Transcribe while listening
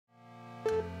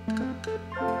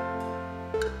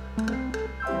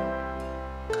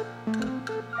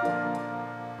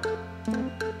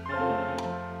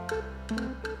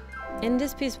In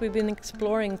this piece we've been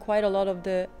exploring quite a lot of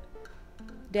the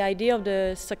idea of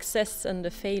the success and the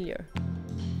failure.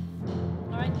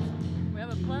 All right, we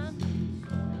have a plan.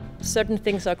 Certain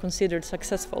things are considered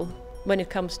successful when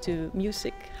it comes to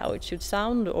music, how it should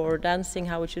sound, or dancing,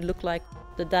 how it should look like.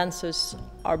 The dancers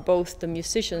are both the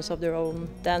musicians of their own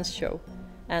dance show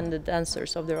and the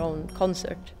dancers of their own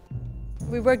concert.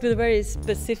 We worked with a very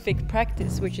specific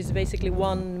practice, which is basically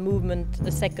one movement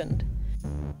a second.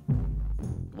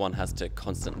 One has to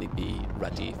constantly be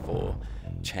ready for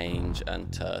change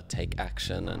and to take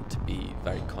action and to be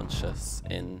very conscious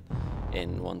in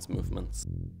one's movements.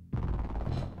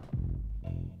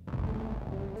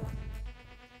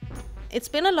 It's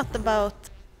been a lot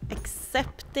about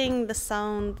accepting the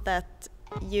sound that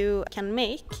you can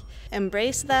make,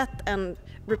 embrace that and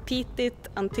repeat it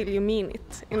until you mean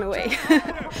it, in a way.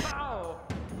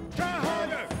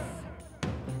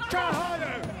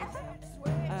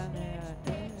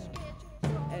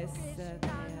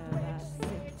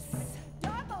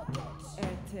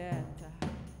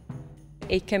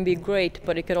 It can be great,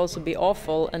 but it could also be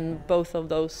awful, and both of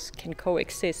those can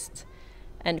coexist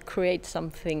and create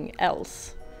something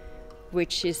else,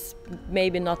 which is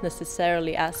maybe not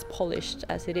necessarily as polished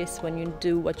as it is when you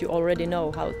do what you already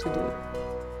know how to do.